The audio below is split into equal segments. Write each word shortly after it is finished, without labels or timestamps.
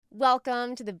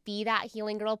Welcome to the Be That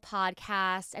Healing Girl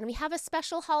podcast. And we have a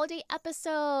special holiday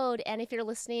episode. And if you're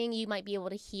listening, you might be able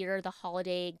to hear the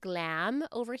holiday glam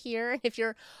over here. If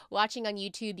you're watching on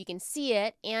YouTube, you can see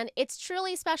it. And it's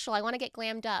truly special. I want to get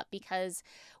glammed up because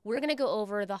we're going to go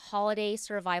over the holiday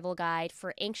survival guide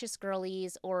for anxious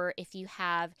girlies, or if you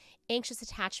have anxious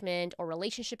attachment or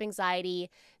relationship anxiety.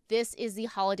 This is the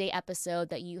holiday episode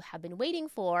that you have been waiting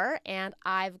for. And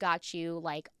I've got you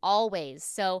like always.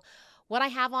 So what I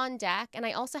have on deck, and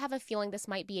I also have a feeling this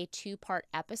might be a 2-part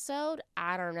episode.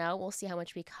 I don't know. We'll see how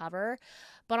much we cover.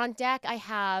 But on deck, I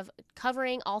have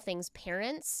covering all things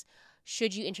parents.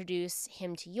 Should you introduce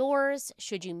him to yours?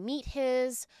 Should you meet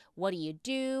his? What do you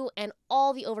do? And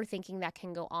all the overthinking that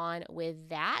can go on with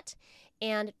that.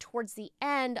 And towards the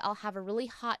end, I'll have a really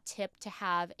hot tip to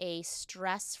have a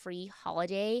stress-free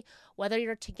holiday, whether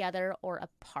you're together or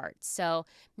apart. So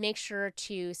make sure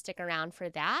to stick around for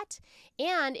that.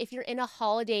 And if you're in a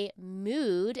holiday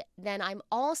mood, then I'm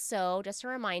also, just a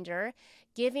reminder,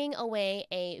 giving away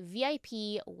a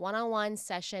VIP one-on-one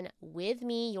session with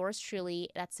me, yours truly,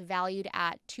 that's valued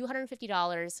at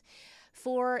 $250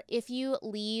 for if you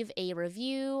leave a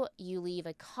review, you leave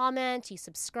a comment, you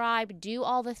subscribe, do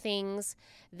all the things,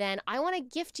 then I want to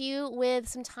gift you with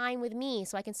some time with me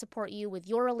so I can support you with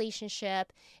your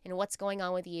relationship and what's going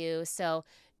on with you. So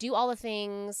do all the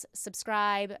things,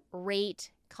 subscribe,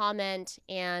 rate, comment,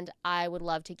 and I would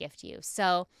love to gift you.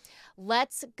 So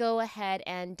let's go ahead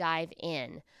and dive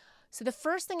in. So the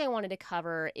first thing I wanted to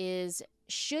cover is,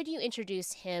 should you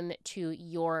introduce him to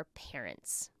your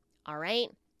parents? All right.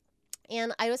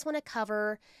 And I just want to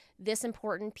cover this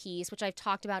important piece, which I've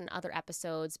talked about in other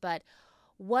episodes, but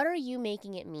what are you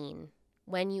making it mean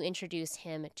when you introduce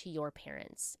him to your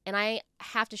parents? And I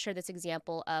have to share this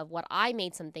example of what I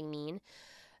made something mean.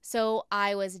 So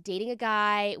I was dating a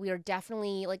guy. We were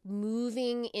definitely like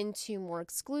moving into more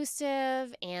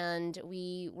exclusive, and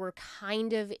we were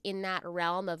kind of in that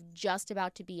realm of just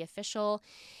about to be official.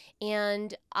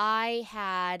 And I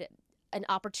had an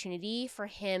opportunity for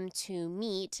him to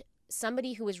meet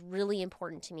somebody who was really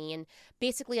important to me. And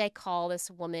basically I call this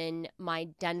woman my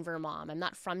Denver mom. I'm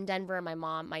not from Denver.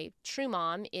 My true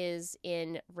mom is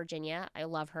in Virginia. I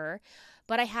love her.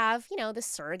 But I have, the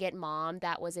surrogate mom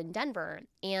that was in Denver.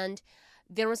 And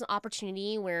there was an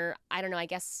opportunity where, I don't know, I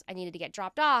guess I needed to get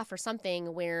dropped off or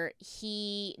something, where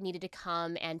he needed to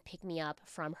come and pick me up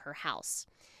from her house.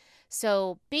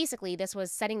 So basically, this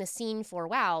was setting the scene for,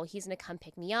 wow, he's going to come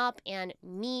pick me up and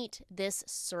meet this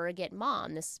surrogate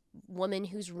mom, this woman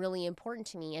who's really important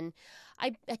to me. And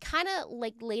I kind of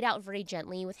like laid out very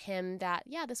gently with him that,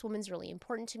 yeah, this woman's really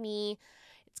important to me.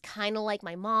 It's kind of like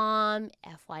my mom,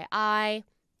 FYI.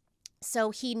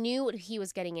 So he knew what he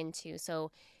was getting into.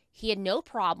 So he had no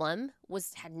problem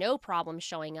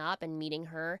showing up and meeting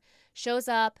her. Shows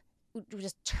up.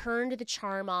 Just turned the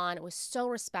charm on, was so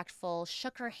respectful,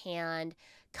 shook her hand,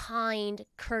 kind,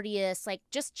 courteous, like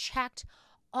just checked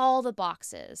all the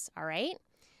boxes, all right?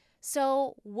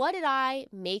 So what did I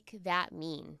make that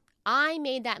mean? I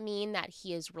made that mean that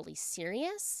he is really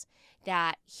serious,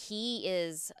 that he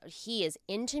is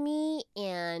into me,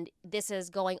 and this is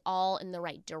going all in the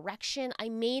right direction. I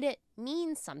made it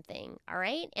mean something, all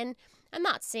right? And I'm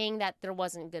not saying that there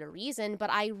wasn't good a reason, but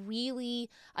I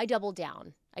doubled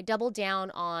down. I doubled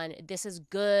down on this is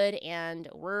good and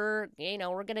we're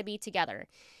going to be together.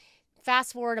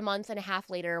 Fast forward a month and a half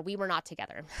later, we were not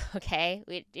together, okay?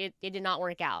 It did not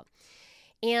work out.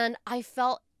 And I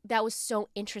felt that was so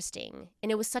interesting. And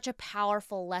it was such a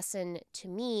powerful lesson to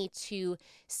me to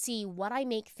see what I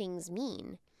make things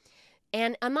mean.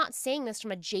 And I'm not saying this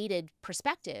from a jaded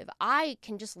perspective. I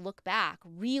can just look back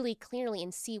really clearly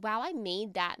and see, wow, I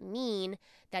made that mean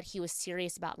that he was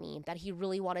serious about me, that he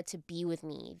really wanted to be with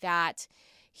me, that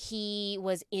he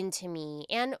was into me.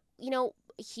 And,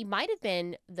 he might have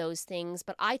been those things,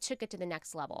 but I took it to the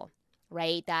next level,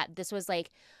 right? That this was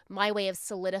like my way of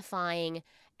solidifying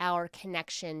our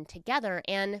connection together.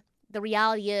 And the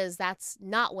reality is that's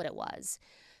not what it was.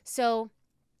 So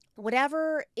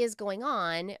whatever is going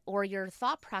on, or your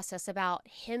thought process about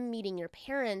him meeting your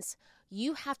parents,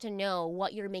 you have to know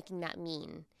what you're making that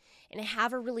mean and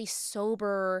have a really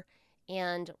sober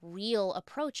and real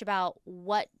approach about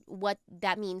what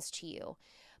that means to you,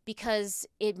 because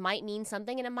it might mean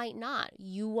something and it might not.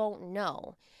 You won't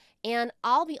know. And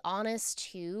I'll be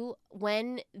honest too,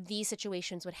 when these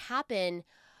situations would happen,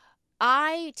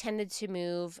 I tended to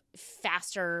move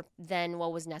faster than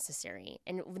what was necessary,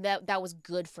 and that was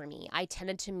good for me. I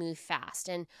tended to move fast,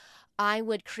 and I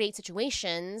would create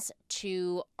situations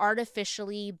to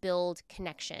artificially build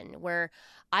connection where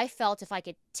I felt if I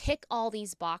could tick all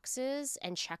these boxes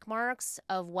and check marks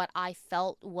of what I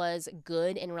felt was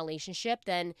good in a relationship,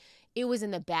 then it was in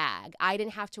the bag. I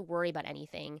didn't have to worry about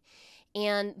anything.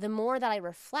 And the more that I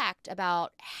reflect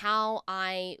about how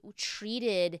I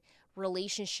treated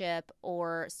relationship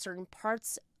or certain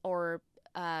parts or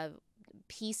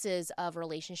pieces of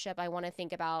relationship, I want to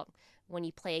think about when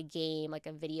you play a game, like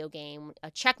a video game, a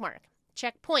check mark,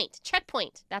 checkpoint.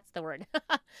 That's the word.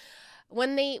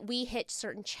 When we hit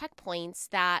certain checkpoints,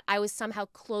 that I was somehow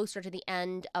closer to the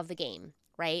end of the game,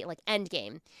 right? Like end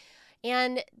game.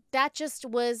 And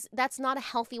that's not a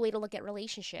healthy way to look at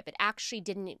relationship. It actually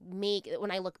didn't make,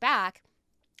 when I look back,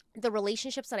 the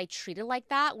relationships that I treated like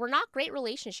that were not great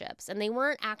relationships, and they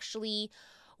weren't actually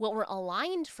what were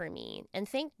aligned for me. And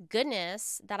thank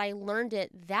goodness that I learned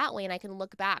it that way, and I can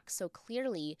look back so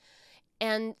clearly.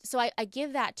 And so I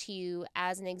give that to you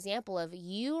as an example of,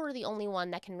 you are the only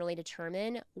one that can really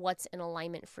determine what's in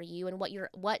alignment for you and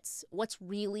what's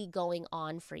really going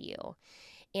on for you.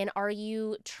 And are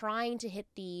you trying to hit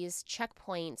these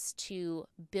checkpoints to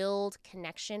build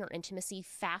connection or intimacy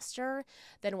faster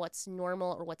than what's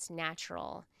normal or what's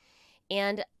natural?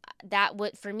 And that,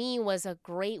 what for me, was a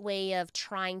great way of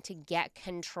trying to get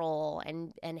control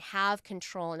and have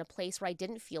control in a place where I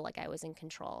didn't feel like I was in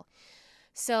control.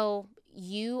 So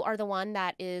you are the one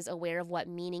that is aware of what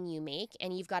meaning you make,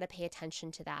 and you've got to pay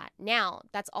attention to that. Now,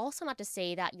 that's also not to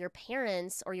say that your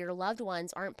parents or your loved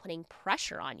ones aren't putting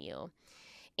pressure on you.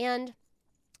 And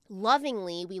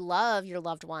lovingly, we love your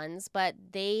loved ones, but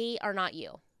they are not you,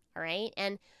 all right?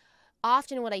 And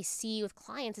often what I see with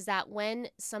clients is that when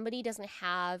somebody doesn't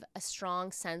have a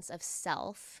strong sense of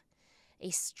self,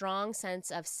 a strong sense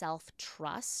of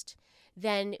self-trust,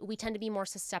 then we tend to be more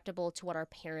susceptible to what our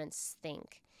parents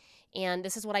think. And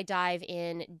this is what I dive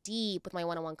in deep with my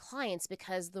one-on-one clients,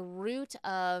 because the root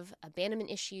of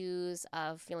abandonment issues,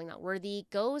 of feeling not worthy,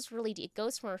 goes really deep. It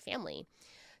goes from our family.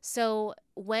 So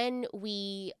when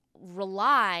we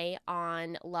rely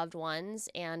on loved ones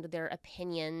and their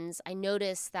opinions, I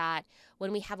notice that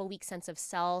when we have a weak sense of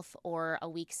self or a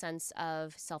weak sense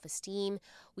of self-esteem,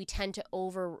 we tend to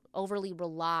overly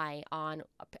rely on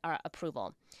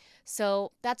approval.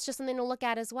 So that's just something to look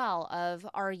at as well, of,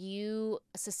 are you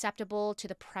susceptible to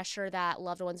the pressure that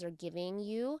loved ones are giving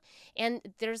you? And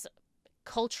there's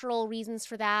cultural reasons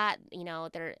for that.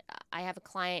 I have a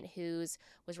client who's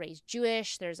was raised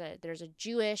Jewish. There's a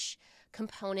Jewish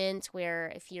component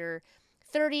where if you're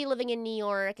 30 living in New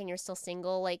York and you're still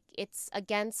single, like it's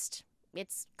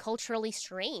culturally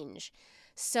strange.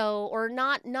 So, or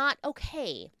not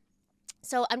okay.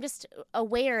 So I'm just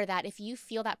aware that if you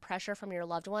feel that pressure from your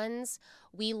loved ones,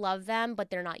 we love them,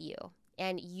 but they're not you.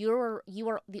 And you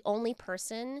are the only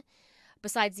person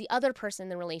besides the other person in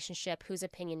the relationship whose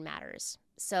opinion matters.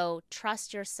 So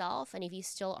trust yourself. And if you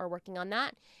still are working on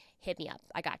that, hit me up.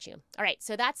 I got you. All right.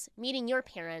 So that's meeting your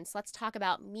parents. Let's talk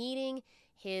about meeting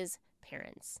his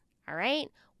parents. All right.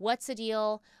 What's the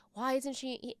deal? Why isn't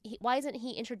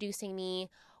he introducing me?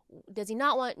 Does he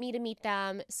not want me to meet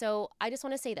them? So I just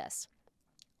want to say this,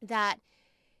 that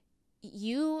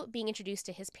you being introduced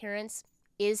to his parents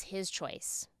is his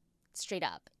choice. Straight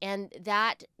up. And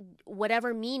that,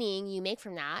 whatever meaning you make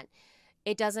from that,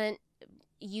 it doesn't,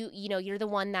 you're the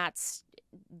one that's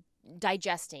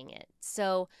digesting it.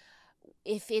 So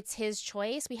if it's his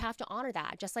choice, we have to honor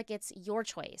that, just like it's your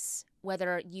choice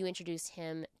whether you introduce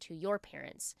him to your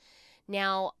parents.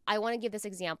 Now, I want to give this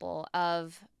example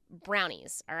of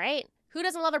brownies, all right? Who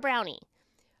doesn't love a brownie?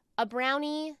 A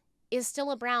brownie is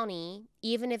still a brownie,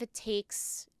 even if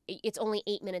it's only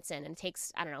 8 minutes in, and it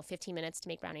takes, 15 minutes to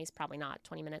make brownies, probably not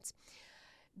 20 minutes.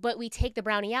 But we take the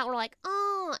brownie out, and we're like,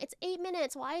 oh, it's 8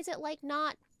 minutes. Why is it like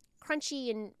not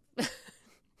crunchy? And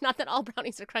not that all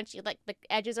brownies are crunchy, like the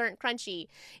edges aren't crunchy.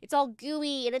 It's all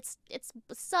gooey and it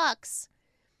sucks.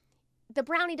 The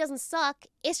brownie doesn't suck.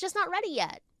 It's just not ready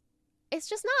yet. It's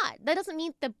just not. That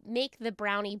doesn't make the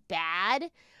brownie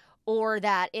bad, or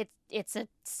that it's a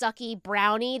sucky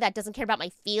brownie that doesn't care about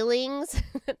my feelings.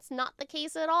 That's not the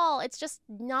case at all. It's just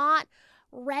not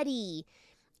ready.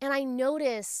 And I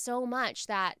notice so much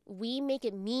that we make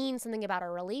it mean something about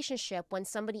our relationship when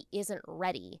somebody isn't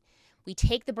ready. We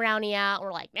take the brownie out and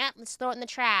we're like, let's throw it in the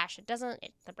trash.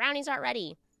 The brownies aren't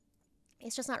ready.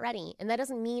 It's just not ready. And that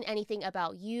doesn't mean anything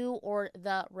about you or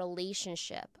the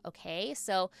relationship, okay?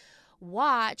 So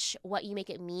watch what you make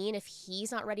it mean if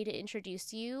he's not ready to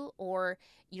introduce you, or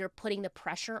you're putting the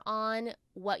pressure on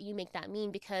what you make that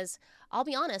mean. Because I'll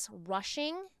be honest,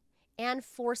 rushing and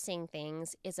forcing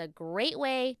things is a great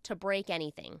way to break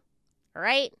anything. All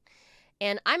right.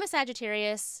 And I'm a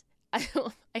Sagittarius.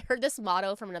 I heard this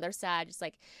motto from another Sag. It's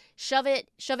like, shove it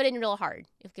in real hard.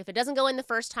 If it doesn't go in the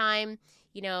first time,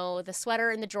 the sweater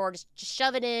and the drawer, just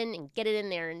shove it in and get it in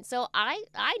there. And so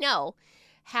I know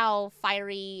how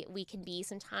fiery we can be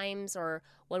sometimes, or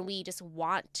when we just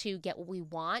want to get what we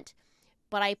want.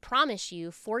 But I promise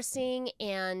you, forcing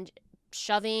and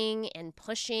shoving and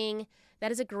pushing,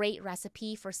 that is a great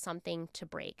recipe for something to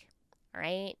break. All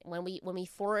right? When we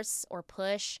force or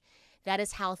push, that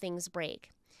is how things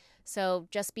break. So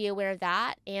just be aware of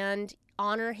that and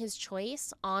honor his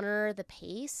choice, honor the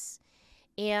pace.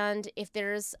 And if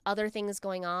there's other things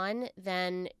going on,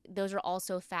 then those are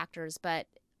also factors. But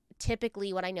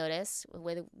typically what I notice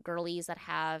with girlies that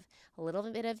have a little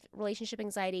bit of relationship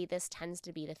anxiety, this tends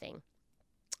to be the thing.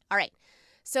 All right.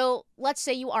 So let's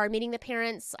say you are meeting the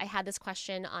parents. I had this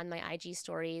question on my IG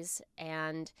stories.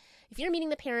 And if you're meeting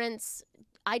the parents,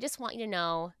 I just want you to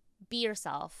know, be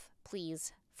yourself,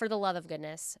 please. For the love of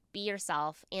goodness, be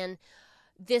yourself. And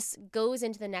this goes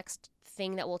into the next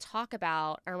thing that we'll talk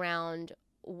about around,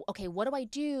 okay, what do I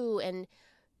do? And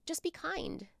just be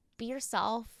kind. Be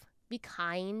yourself. Be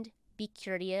kind. Be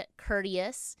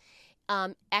courteous.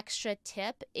 Extra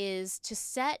tip is to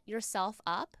set yourself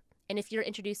up. And if you're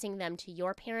introducing them to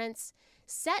your parents,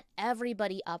 set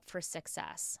everybody up for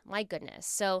success. My goodness.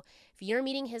 So if you're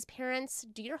meeting his parents,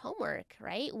 do your homework,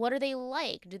 right? What are they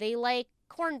like? Do they like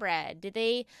cornbread? Do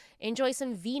they enjoy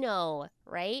some vino,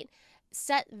 right?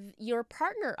 Set your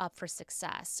partner up for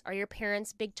success. Are your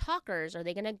parents big talkers? Are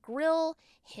they going to grill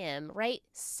him, right?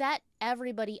 Set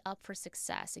everybody up for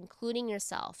success, including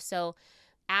yourself. So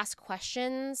ask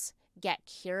questions, get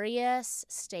curious,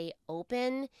 stay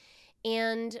open,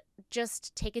 and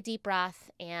just take a deep breath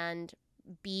and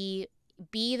be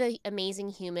the amazing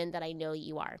human that I know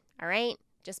you are. All right?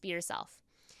 Just be yourself.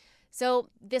 So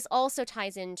this also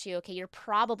ties into, okay, you're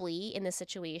probably in this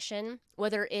situation,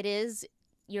 whether it is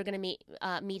you're going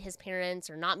to meet his parents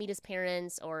or not meet his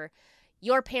parents or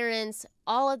your parents.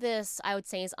 All of this, I would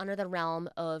say, is under the realm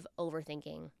of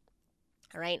overthinking.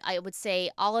 All right? I would say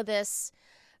all of this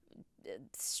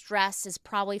stress is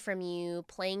probably from you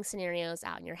playing scenarios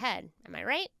out in your head. Am I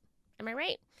right? Am I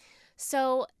right?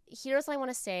 So here's what I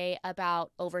want to say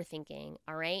about overthinking,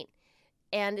 all right?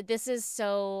 And this is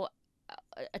so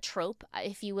a trope,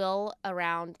 if you will,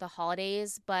 around the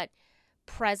holidays, but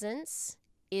presence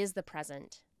is the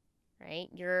present, right?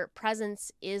 Your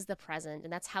presence is the present,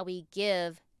 and that's how we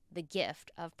give the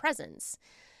gift of presence.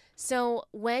 So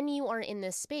when you are in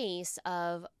this space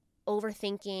of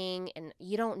overthinking and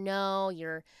you don't know,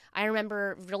 I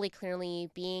remember really clearly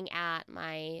being at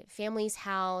my family's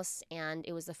house, and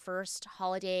it was the first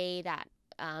holiday that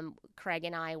Craig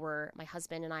and my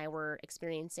husband and I were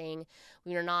experiencing.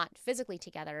 We were not physically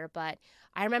together, but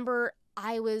I remember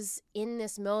I was in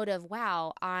this mode of,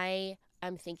 wow,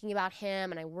 I'm thinking about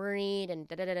him and I worried and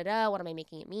what am I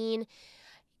making it mean?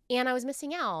 And I was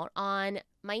missing out on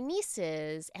my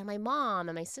nieces and my mom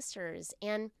and my sisters.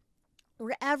 And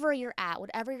wherever you're at,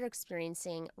 whatever you're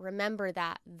experiencing, remember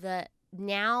that the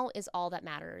now is all that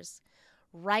matters.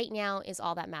 Right now is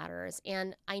all that matters.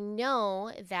 And I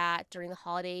know that during the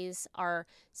holidays, our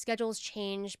schedules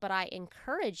change, but I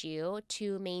encourage you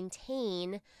to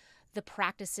maintain the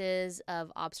practices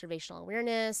of observational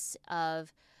awareness,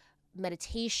 of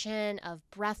meditation, of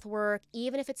breath work,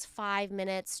 even if it's 5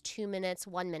 minutes, 2 minutes,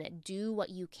 1 minute. Do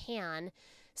what you can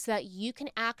so that you can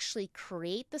actually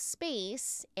create the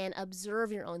space and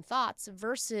observe your own thoughts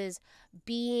versus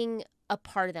being a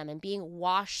part of them and being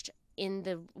washed in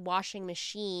the washing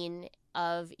machine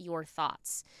of your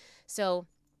thoughts. So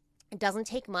it doesn't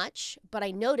take much, but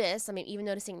I notice, even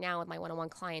noticing now with my one-on-one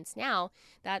clients now,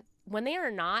 that when they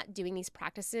are not doing these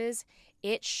practices,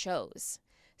 it shows.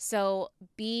 So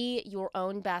be your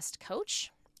own best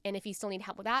coach. And if you still need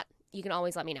help with that, you can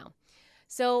always let me know.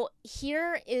 So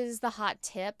here is the hot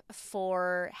tip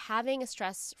for having a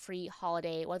stress-free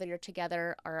holiday, whether you're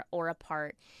together or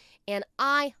apart. And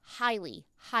I highly,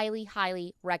 highly,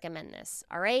 highly recommend this,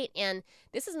 all right? And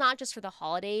this is not just for the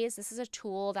holidays. This is a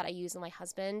tool that I use with my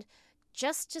husband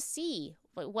just to see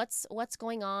what's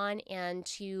going on and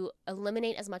to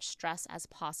eliminate as much stress as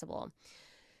possible.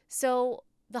 So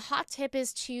the hot tip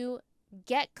is to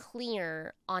get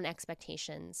clear on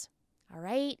expectations, all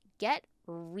right? Get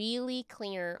really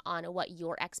clear on what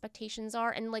your expectations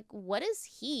are and what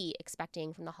is he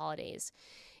expecting from the holidays.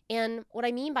 And what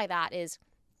I mean by that is,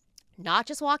 Not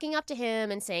just walking up to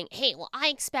him and saying, hey, well, I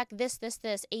expect this,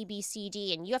 A, B, C,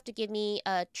 D, and you have to give me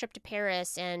a trip to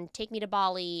Paris and take me to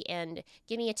Bali and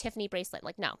give me a Tiffany bracelet.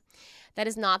 Like, no, that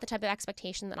is not the type of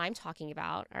expectation that I'm talking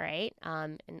about. All right.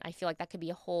 And I feel like that could be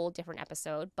a whole different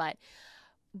episode. But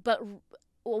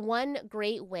one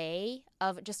great way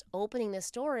of just opening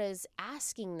this door is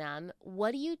asking them,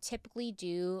 what do you typically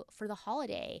do for the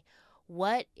holiday?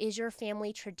 What is your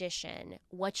family tradition?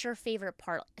 What's your favorite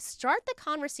part? Start the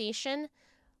conversation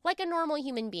like a normal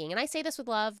human being. And I say this with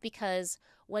love because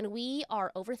when we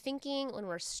are overthinking, when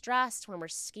we're stressed, when we're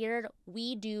scared,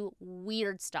 we do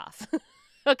weird stuff.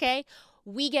 Okay?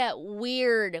 We get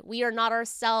weird. We are not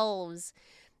ourselves.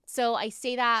 So I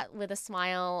say that with a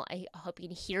smile. I hope you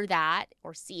can hear that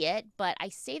or see it, but I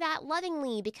say that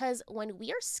lovingly because when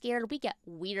we are scared, we get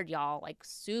weird, y'all, like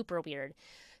super weird.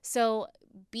 So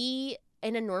be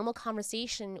in a normal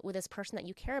conversation with this person that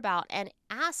you care about and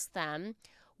ask them,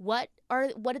 what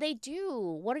do they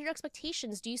do? What are your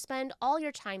expectations? Do you spend all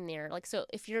your time there? Like, so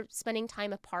if you're spending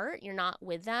time apart, you're not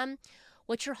with them,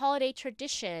 what's your holiday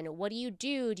tradition? What do you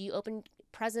do? Do you open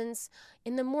presents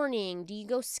in the morning? Do you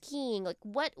go skiing? Like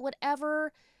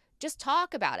whatever, just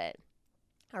talk about it.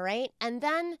 All right. And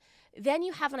then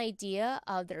you have an idea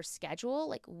of their schedule.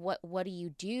 Like what do you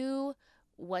do?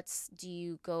 Do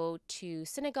you go to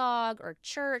synagogue or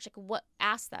church? Like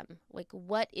ask them, like,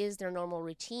 what is their normal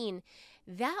routine?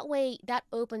 That way, that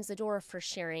opens the door for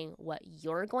sharing what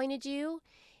you're going to do.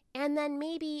 And then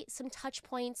maybe some touch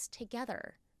points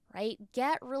together, right?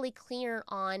 Get really clear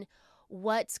on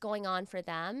what's going on for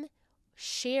them.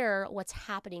 Share what's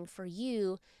happening for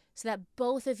you so that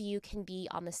both of you can be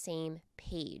on the same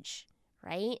page,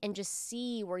 right? And just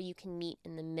see where you can meet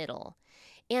in the middle.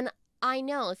 And I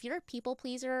know if you're a people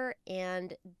pleaser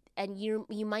and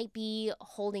you might be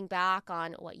holding back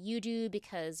on what you do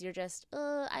because you're just,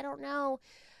 I don't know.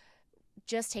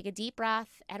 Just take a deep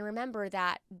breath and remember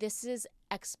that this is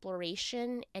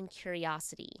exploration and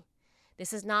curiosity.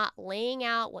 This is not laying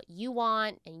out what you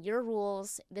want and your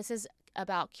rules. This is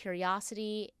about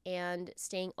curiosity and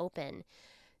staying open.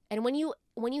 And when you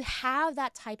have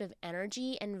that type of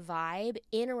energy and vibe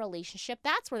in a relationship,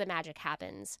 that's where the magic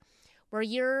happens. Where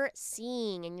you're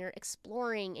seeing and you're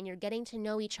exploring and you're getting to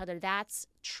know each other, that's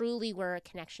truly where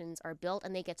connections are built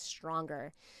and they get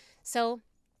stronger. So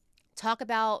talk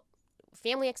about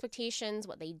family expectations,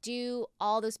 what they do,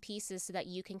 all those pieces so that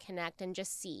you can connect and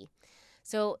just see.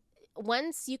 So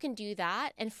once you can do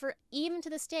that, and for even to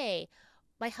this day,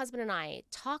 my husband and I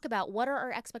talk about what are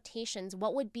our expectations,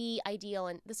 what would be ideal,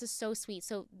 and this is so sweet.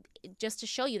 So just to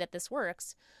show you that this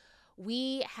works,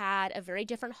 we had a very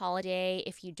different holiday.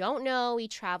 If you don't know, we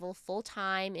travel full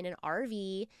time in an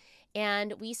RV,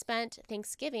 and we spent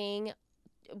Thanksgiving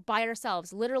by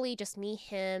ourselves, literally just me,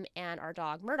 him, and our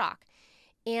dog Murdoch.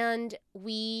 And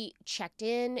we checked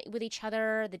in with each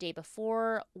other the day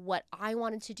before what I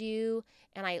wanted to do.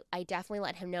 And I definitely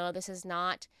let him know this is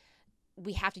not,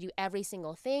 we have to do every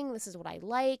single thing. This is what I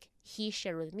like. He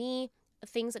shared with me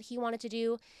things that he wanted to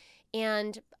do.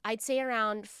 And I'd say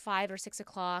around 5 or 6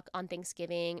 o'clock on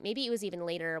Thanksgiving, maybe it was even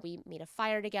later, we made a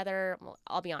fire together. Well,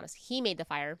 I'll be honest, he made the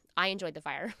fire. I enjoyed the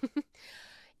fire.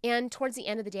 And towards the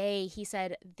end of the day, he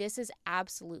said, this is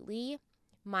absolutely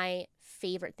my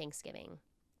favorite Thanksgiving.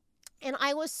 And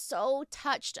I was so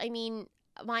touched. I mean,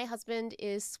 my husband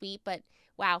is sweet, but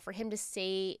wow, for him to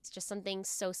say just something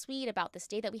so sweet about this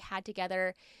day that we had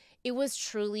together, it was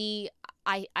truly,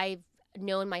 I've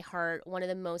know in my heart, one of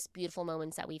the most beautiful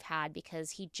moments that we've had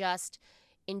because he just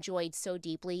enjoyed so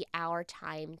deeply our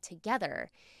time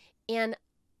together. And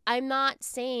I'm not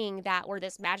saying that we're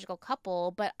this magical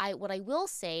couple, but what I will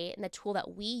say, and the tool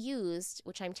that we used,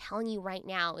 which I'm telling you right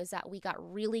now, is that we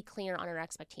got really clear on our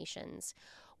expectations,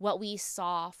 what we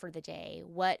saw for the day,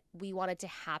 what we wanted to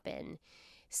happen.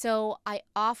 So I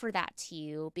offer that to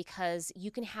you because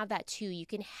you can have that too. You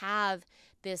can have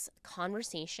this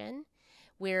conversation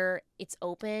where it's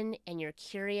open and you're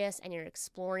curious and you're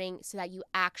exploring so that you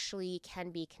actually can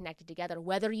be connected together,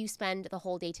 whether you spend the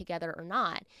whole day together or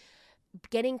not.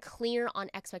 Getting clear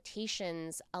on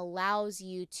expectations allows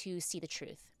you to see the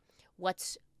truth.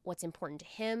 What's important to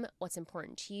him, what's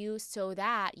important to you, so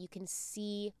that you can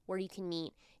see where you can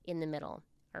meet in the middle,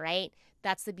 all right?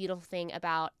 That's the beautiful thing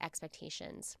about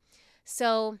expectations.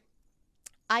 So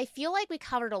I feel like we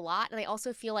covered a lot, and I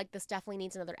also feel like this definitely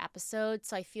needs another episode.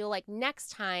 So I feel like next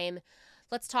time,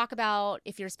 let's talk about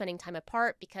if you're spending time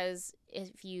apart, because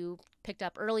if you picked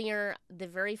up earlier, the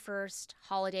very first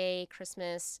holiday,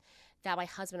 Christmas, that my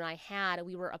husband and I had,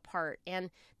 we were apart.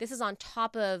 And this is on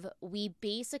top of, we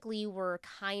basically were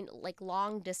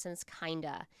long distance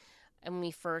kinda. and when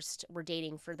we first were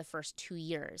dating for the first 2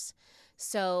 years.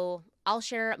 So I'll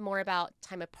share more about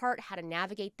time apart, how to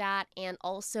navigate that, and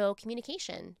also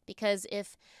communication. Because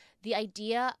if the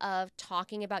idea of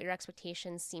talking about your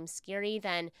expectations seems scary,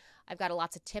 then I've got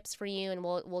lots of tips for you, and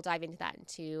we'll dive into that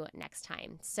into next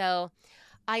time. So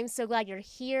I'm so glad you're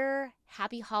here.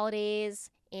 Happy holidays,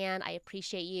 and I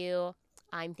appreciate you.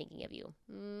 I'm thinking of you.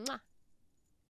 Mwah.